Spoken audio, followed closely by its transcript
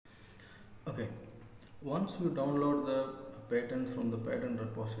Okay, once you download the patents from the patent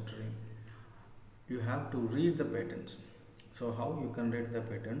repository, you have to read the patents. So how you can read the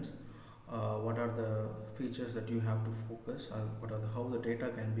patents? What are the features that you have to focus? What are how the data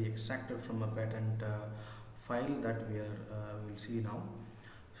can be extracted from a patent file that we are will see now.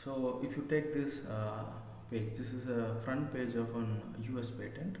 So if you take this page, this is a front page of an US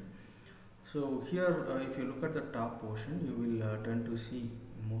patent. So here, if you look at the top portion, you will tend to see,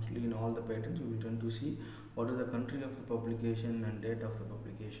 mostly in all the patents, you will tend to see what is the country of the publication and date of the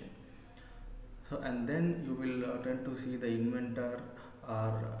publication. So and then you will tend to see the inventor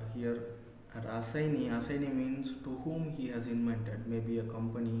or here an assignee. Assignee means to whom he has invented, maybe a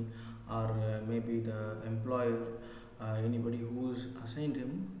company or maybe the employer, anybody who's assigned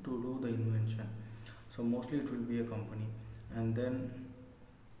him to do the invention. So mostly it will be a company. And then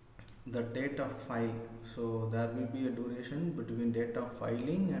the date of file, so there will be a duration between date of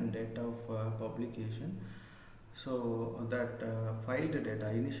filing and date of publication. So that filed data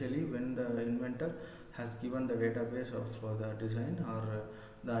initially when the inventor has given the database of the design or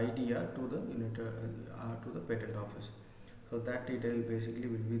the idea to the to the patent office. So that detail basically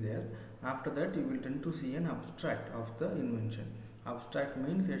will be there. After that you will tend to see an abstract of the invention. Abstract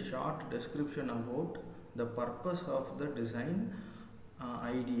means a short description about the purpose of the design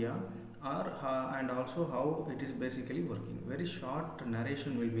idea or and also how it is basically working. Very short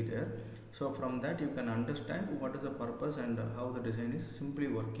narration will be there. So from that you can understand what is the purpose and how the design is simply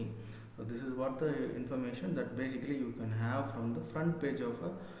working. So this is what the information that basically you can have from the front page of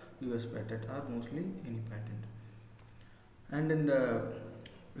a US patent or mostly any patent. And in the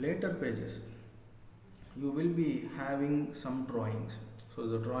later pages you will be having some drawings. So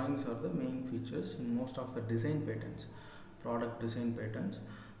the drawings are the main features in most of the design patents, product design patents.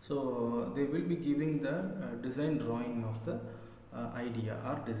 So they will be giving the design drawing of the idea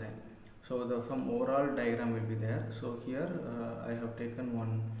or design. So the some overall diagram will be there. So here I have taken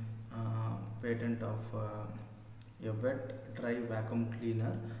one patent of a wet dry vacuum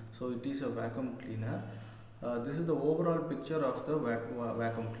cleaner. So it is a vacuum cleaner. This is the overall picture of the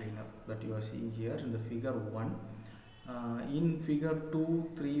vacuum cleaner that you are seeing here in the figure 1. In figure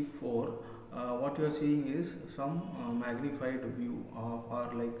 2, 3, 4, what you are seeing is some magnified view of, or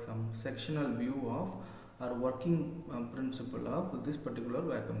like some sectional view of or working principle of this particular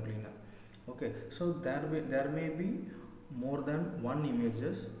vacuum cleaner. Okay, so there may be more than one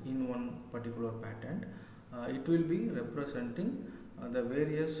images in one particular patent. It will be representing the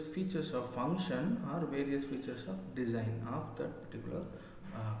various features of function or various features of design of that particular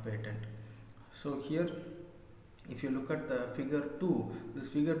patent. So here if you look at the figure 2, this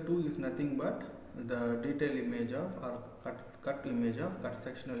figure 2 is nothing but the detailed image of or cut image of, cut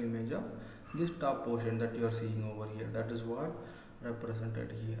sectional image of this top portion that you are seeing over here. That is what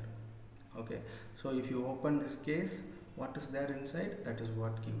represented here. Okay, so if you open this case, what is there inside? That is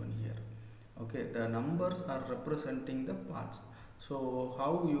what given here. Okay, the numbers are representing the parts. So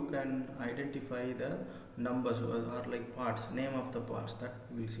how you can identify the numbers or like parts, name of the parts, that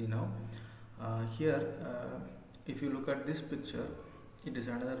we will see now. Here if you look at this picture, it is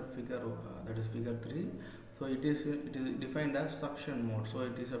another figure, that is figure 3. So it is defined as suction mode. So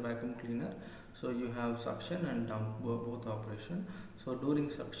it is a vacuum cleaner. So you have suction and dump both operation. So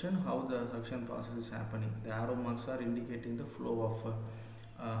during suction, how the suction process is happening. The arrow marks are indicating the flow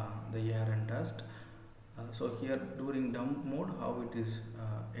of the air and dust. So here during dump mode, how it is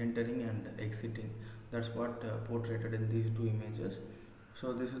entering and exiting. That's what portrayed in these two images.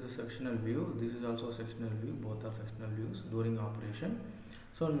 So this is the sectional view, this is also sectional view, both are sectional views during operation.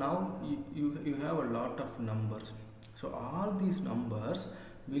 So now you have a lot of numbers. So all these numbers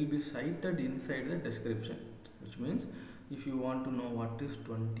will be cited inside the description, which means if you want to know what is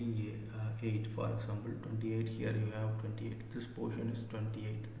 28, for example 28, here you have 28, this portion is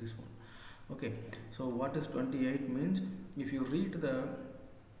 28, this one. Okay, so what is 28 means, if you read the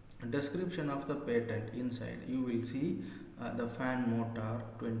description of the patent inside, you will see the fan motor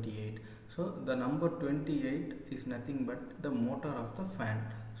 28. So the number 28 is nothing but the motor of the fan.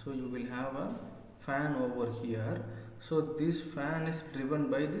 So you will have a fan over here. So this fan is driven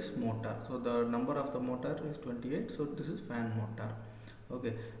by this motor. So the number of the motor is 28. So this is fan motor.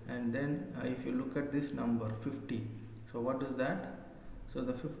 Okay, and then if you look at this number 50, so what is that? So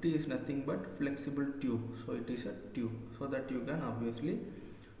the 50 is nothing but flexible tube. So it is a tube. So that you can obviously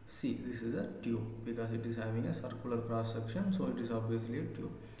see this is a tube because it is having a circular cross section, so it is obviously a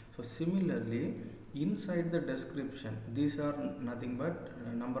tube. So similarly, inside the description, these are nothing but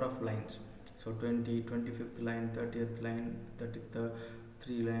number of lines. So 20, 25th line, 30th line,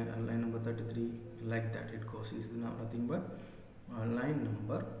 33 line number 33, like that it goes. Is now nothing but line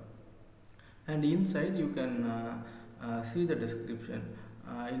number. and inside you can see the description.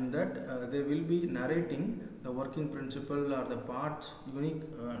 In that they will be narrating the working principle or the parts,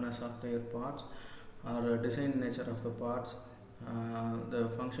 uniqueness of their parts, or design nature of the parts, the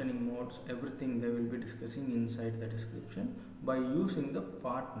functioning modes, everything they will be discussing inside the description by using the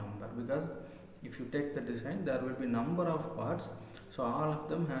part number. Because if you take the design, there will be number of parts, so all of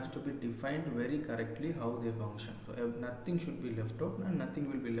them has to be defined very correctly how they function. So nothing should be left out and nothing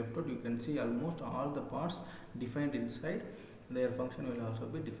will be left out. You can see almost all the parts defined inside, their function will also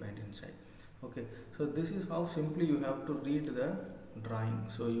be defined inside. Okay, so this is how simply you have to read the drawing.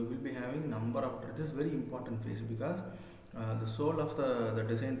 So you will be having number of, this is very important phase, because the soul of the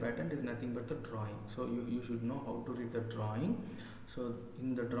design pattern is nothing but the drawing. So you should know how to read the drawing. So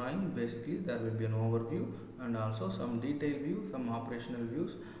in the drawing, basically there will be an overview and also some detail view, some operational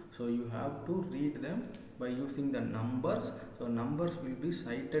views. So you have to read them by using the numbers. So numbers will be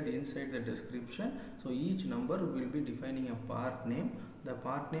cited inside the description. So each number will be defining a part name. The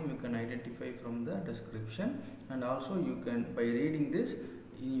part name you can identify from the description, and also you can, by reading this,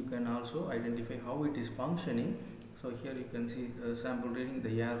 you can also identify how it is functioning. So here you can see sample reading: the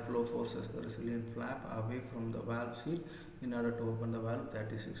airflow forces the resilient flap away from the valve seat in order to open the valve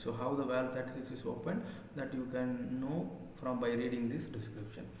 36. So how the valve 36 is opened, that you can know from by reading this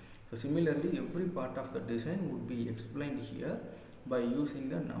description. So similarly, every part of the design would be explained here by using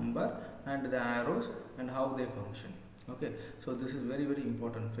the number and the arrows and how they function. Okay, so this is very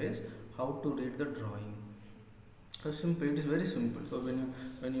important phase, how to read the drawing. So simple, it is very simple. So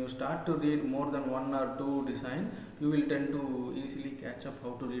when you start to read more than one or two design, you will tend to easily catch up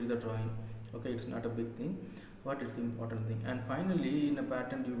how to read the drawing. Okay, it's not a big thing, but it's the important thing. And finally, in a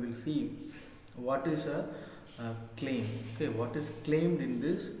patent you will see what is a claim. Okay, what is claimed in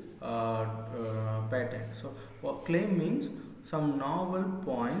this patent. So what claim means, some novel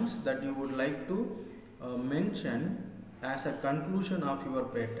points that you would like to mention as a conclusion of your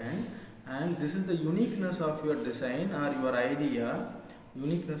patent, and this is the uniqueness of your design or your idea,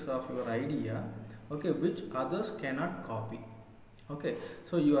 okay, which others cannot copy. Okay,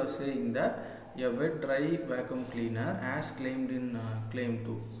 so you are saying that a wet dry vacuum cleaner as claimed in claim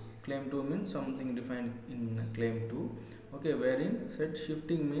 2. Claim 2 means something defined in claim 2, okay, wherein said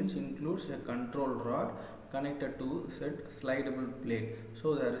shifting means includes a control rod connected to said slidable plate.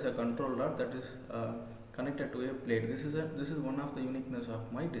 So there is a control rod that is connected to a plate. This is one of the uniqueness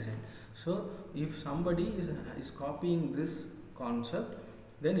of my design. So if somebody is copying this concept,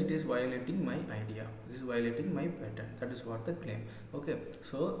 then it is violating my idea, this is violating my patent. That is what the claim. Okay,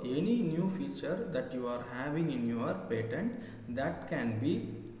 so any new feature that you are having in your patent, that can be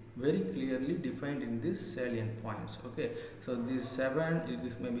very clearly defined in these salient points. Okay, so this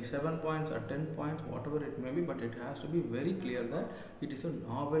may be 7 points or 10 points, whatever it may be, but it has to be very clear that it is a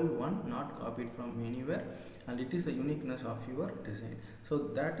novel one, not copied from anywhere, and it is the uniqueness of your design. So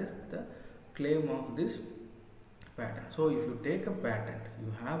that is the claim of this patent. So if you take a patent,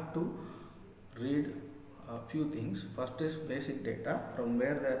 you have to read a few things. First is basic data, from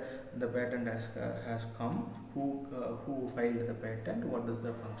where the patent has come, who filed the patent, what is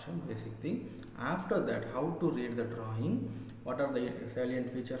the function, basic thing. After that, how to read the drawing, what are the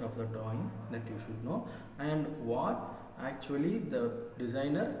salient features of the drawing that you should know, and what actually the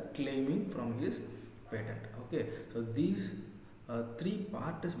designer claiming from his patent. Okay, so these three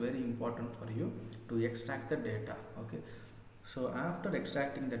part is very important for you to extract the data. Okay, so after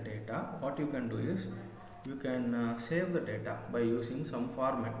extracting the data, what you can do is you can save the data by using some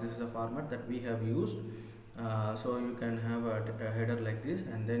format. This is a format that we have used. So you can have a header like this,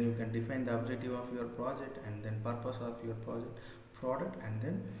 and then you can define the objective of your project, and then purpose of your product, and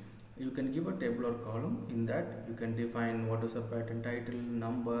then you can give a table or column. In that you can define what is the patent title,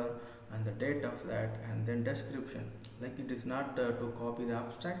 number, and the date of that, and then description. Like, it is not to copy the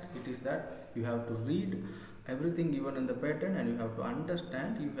abstract, it is that you have to read everything given in the patent and you have to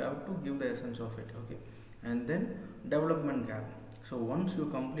understand, you have to give the essence of it. Okay, and then development gap. So once you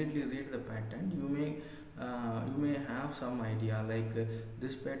completely read the patent, you may have some idea, like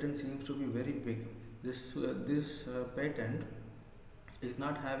this patent seems to be very big, this patent is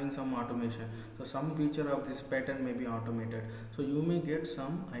not having some automation, so some feature of this patent may be automated. So you may get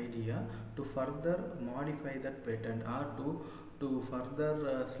some idea to further modify that patent, or to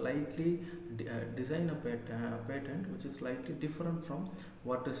further slightly design a patent which is slightly different from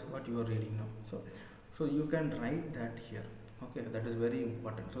what you are reading now. So you can write that here. Okay, that is very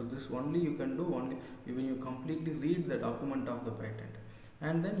important. So this only you can do only when you completely read the document of the patent,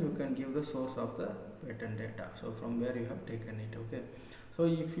 and then you can give the source of the patent data, so from where you have taken it. Okay, so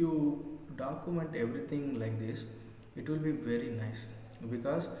if you document everything like this, it will be very nice.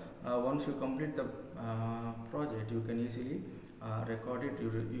 because once you complete the project, you can easily record it.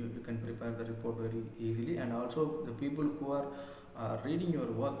 You can prepare the report very easily, and also the people who are reading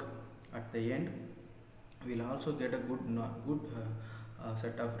your work at the end will also get a good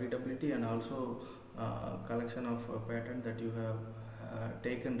set of readability, and also collection of pattern that you have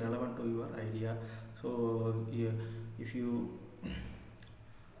taken relevant to your idea. So if you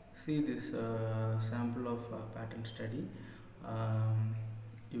see this sample of pattern study,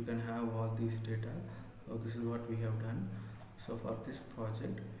 you can have all these data. So this is what we have done. So for this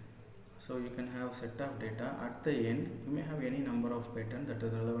project, so you can have set of data. At the end, you may have any number of patterns that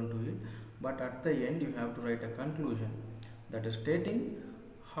is relevant to it, but at the end you have to write a conclusion that is stating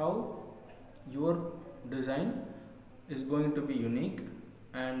how your design is going to be unique,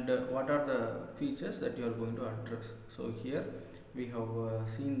 and what are the features that you are going to address. So here we have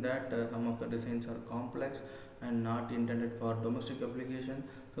seen that some of the designs are complex and not intended for domestic application,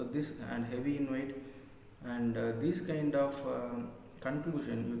 so this and heavy in weight, and these kind of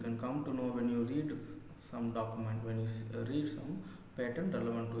conclusion you can come to know when you read some document, when you read some pattern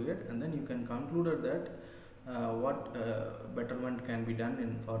relevant to it, and then you can conclude that what betterment can be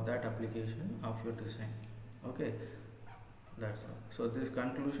done for that application of your design. Okay, that's all. So this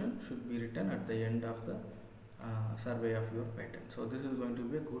conclusion should be written at the end of the survey of your pattern. So this is going to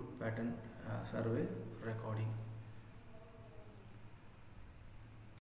be a good pattern survey recording.